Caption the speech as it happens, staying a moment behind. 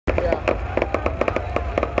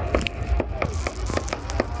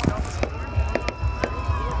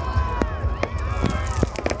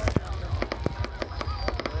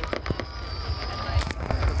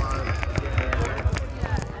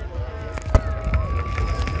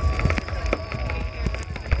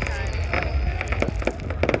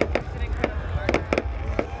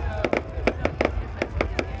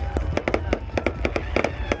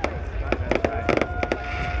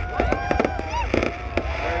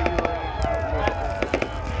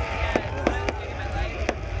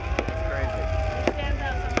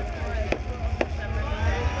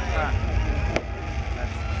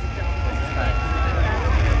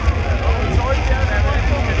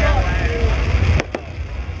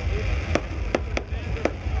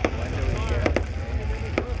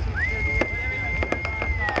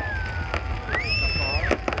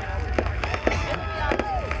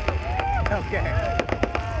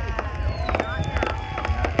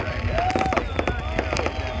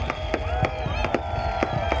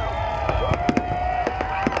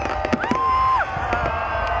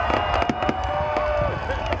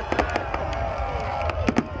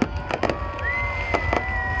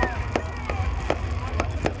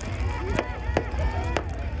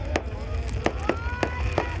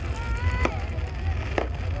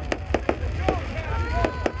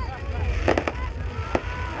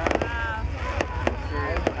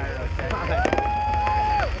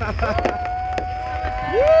And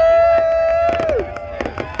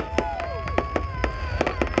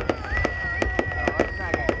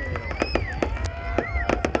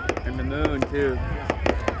the moon too.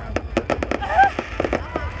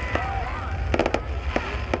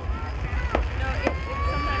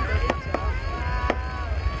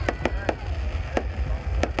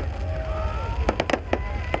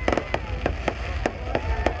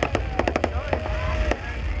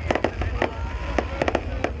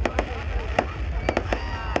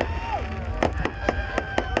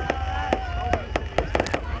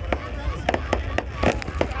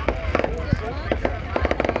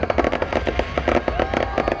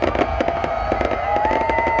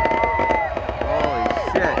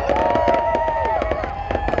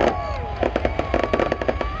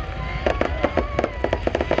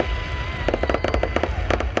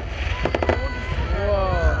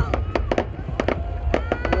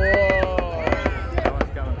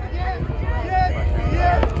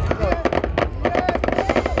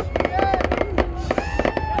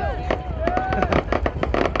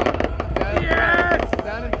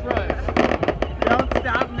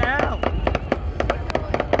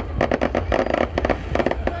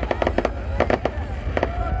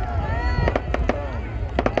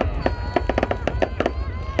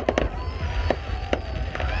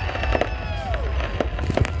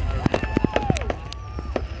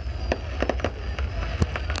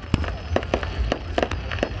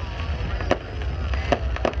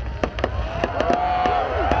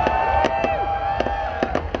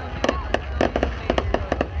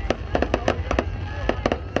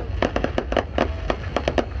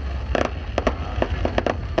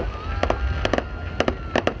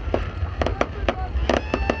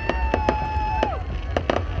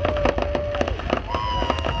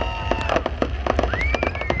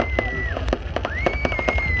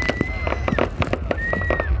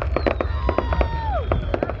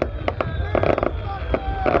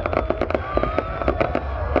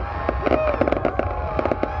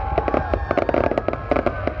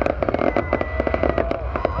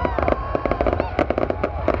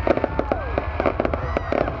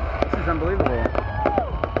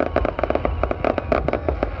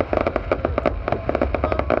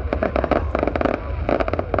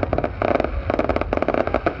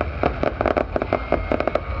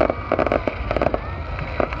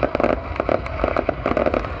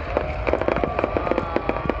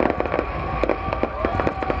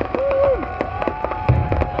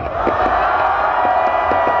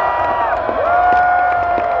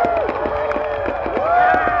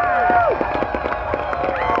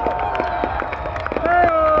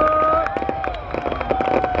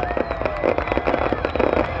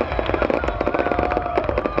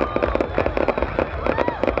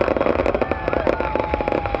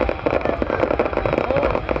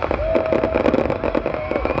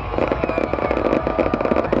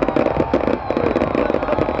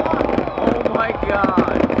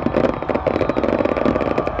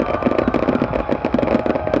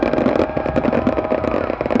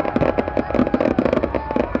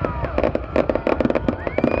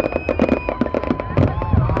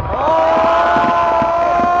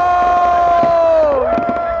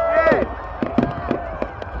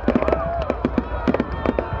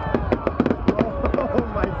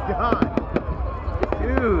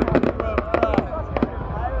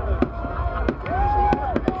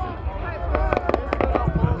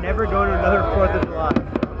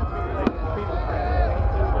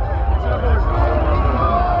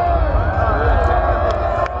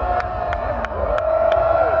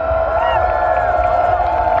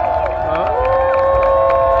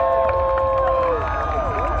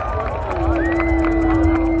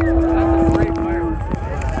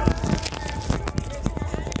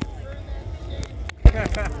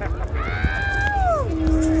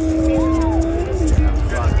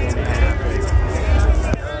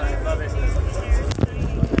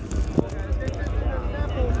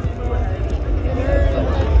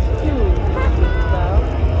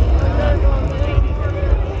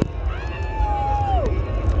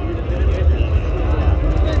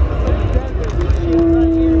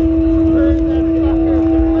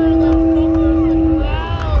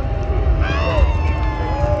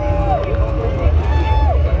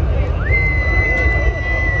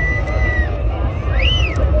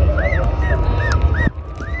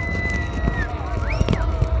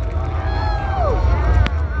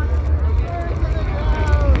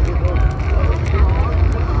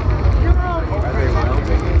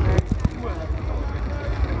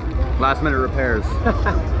 Last minute repairs. I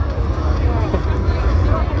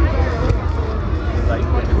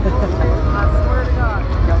swear to God.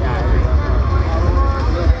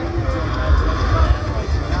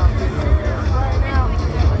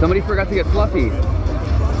 Somebody forgot to get Fluffy.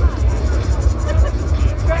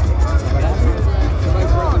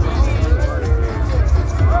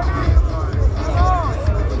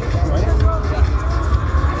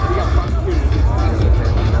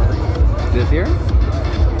 This here?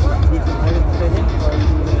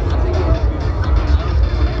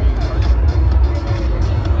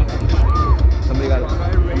 Somebody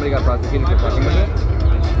got prosecuted for fucking with it?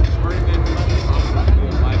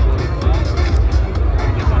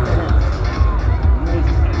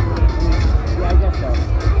 Yeah, I guess so.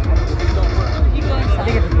 I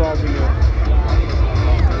think it's a ball to you.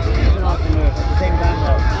 It's an awesome move. At the same time,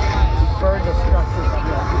 though, burn the structure of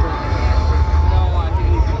your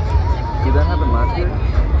Did that happen last year?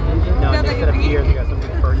 No, they said a few years ago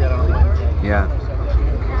something burned it on Wednesday. Yeah.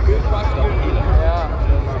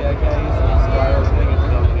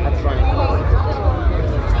 That's funny.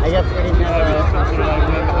 I guess they didn't have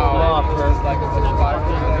a law for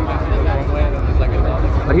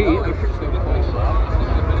But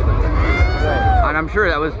and I'm sure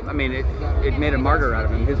that was, I mean, it made a martyr out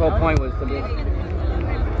of him. His whole point was to be... His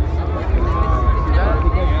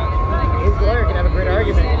lawyer can have a great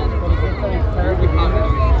argument, but he can't say he's terribly I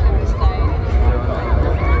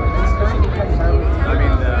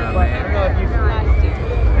mean, but I don't know if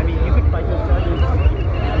you could fight those charges with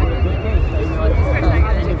a good case. You know, it's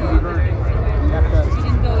intended to be burned. You have to...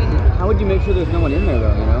 How would you make sure there's no one in there,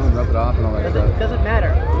 though, you know, and rub it off and all that stuff? It doesn't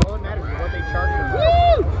matter. All that matters is what they charge them.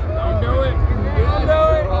 Woo! Don't do it! Don't do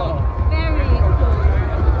it!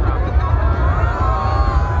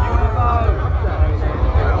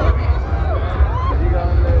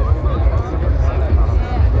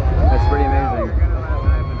 That's pretty amazing.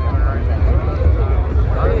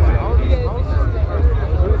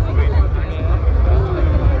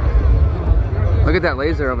 Look at that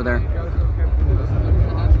laser over there.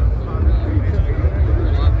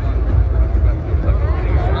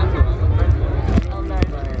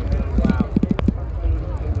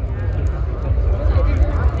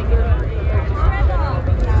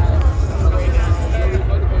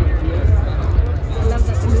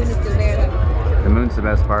 The moon's the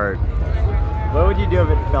best part. What would you do if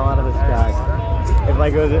it fell out of the sky? If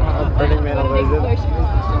like it was a Burning Man illusion?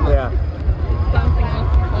 Yeah.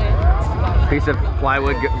 Piece of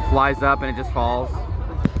plywood flies up and it just falls.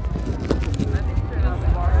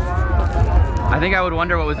 I think I would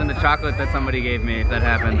wonder what was in the chocolate that somebody gave me if that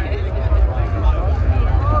happened.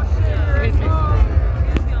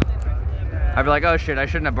 I'd be like, oh shit, I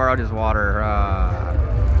shouldn't have borrowed his water.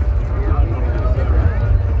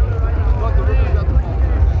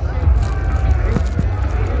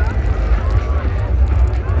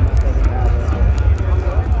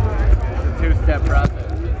 Two-step process.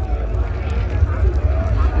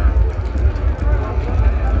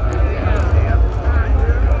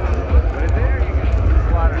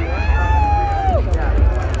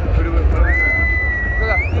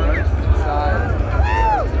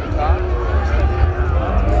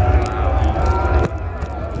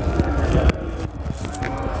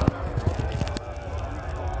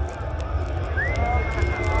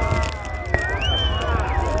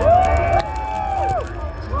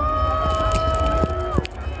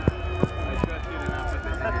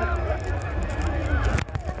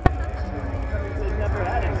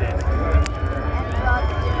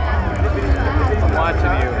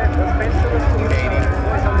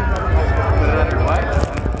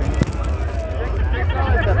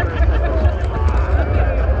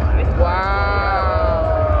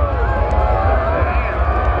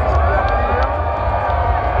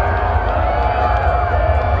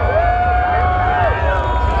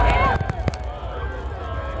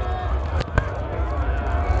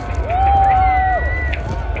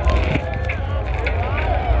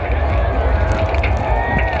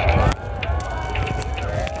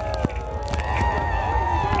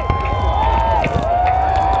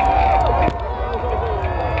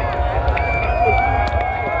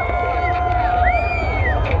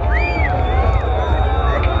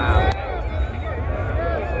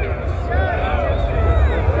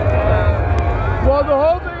 Well, the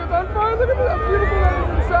whole thing is on fire. Look at that beautiful that is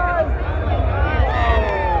inside.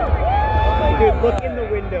 Dude, look in the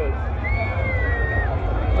windows.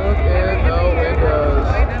 Look in the windows.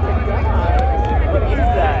 What is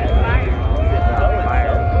that?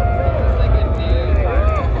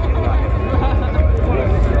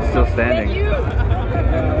 Still standing.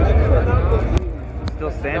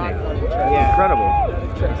 Still standing. Yeah. Incredible.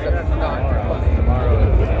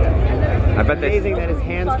 I bet they. Amazing that his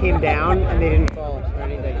hands came down and they didn't fall or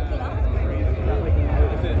anything.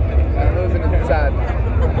 Inside.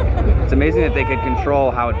 It's amazing that they could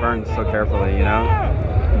control how it burns so carefully, you know?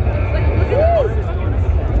 They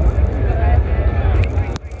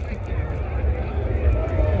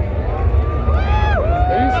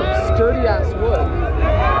use some sturdy ass wood.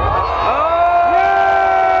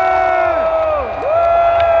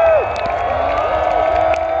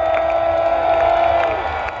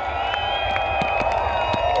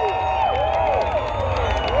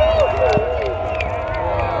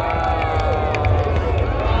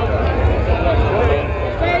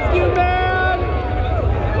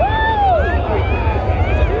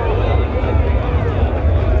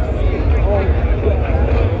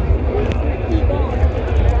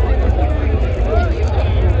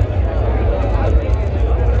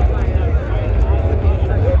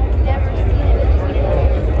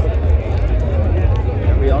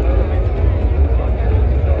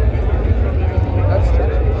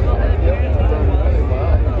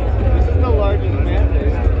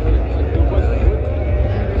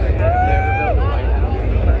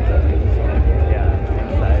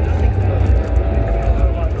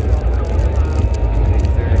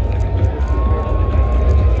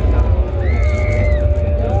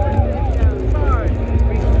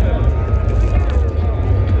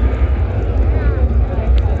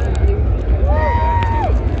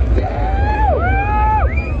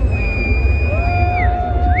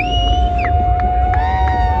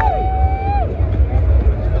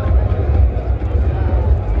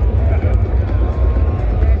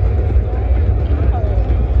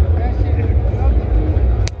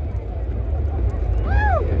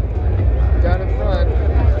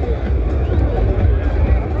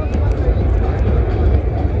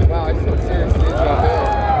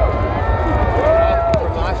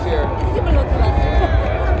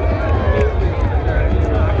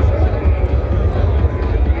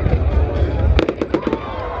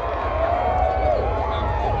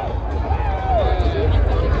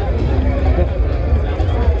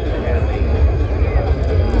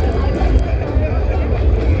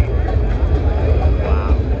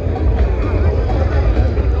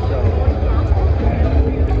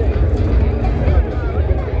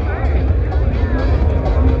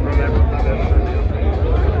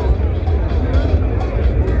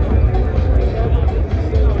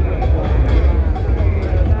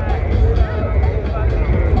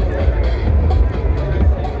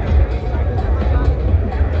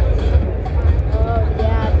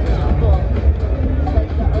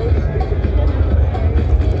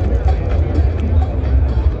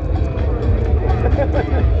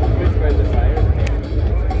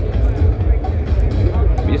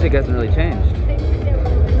 Music hasn't really changed.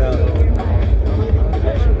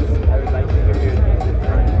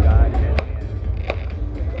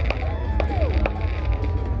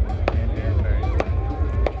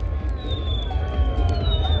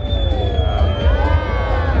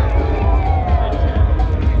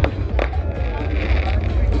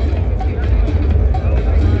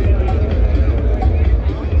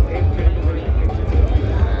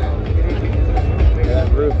 That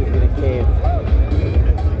roof is gonna cave.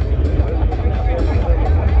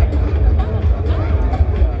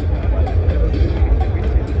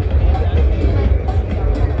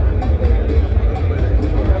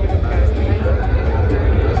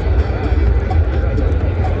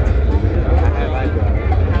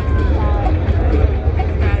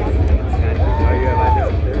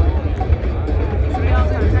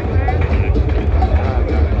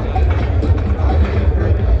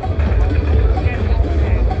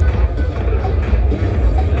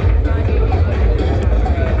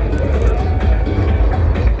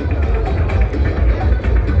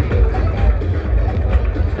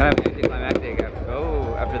 Kind of anticlimactic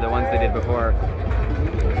after the ones they did before.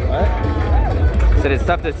 What? Said it's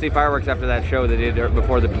tough to see fireworks after that show they did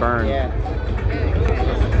before the burn. Yeah.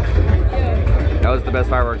 That was the best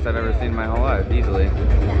fireworks I've ever seen in my whole life, easily.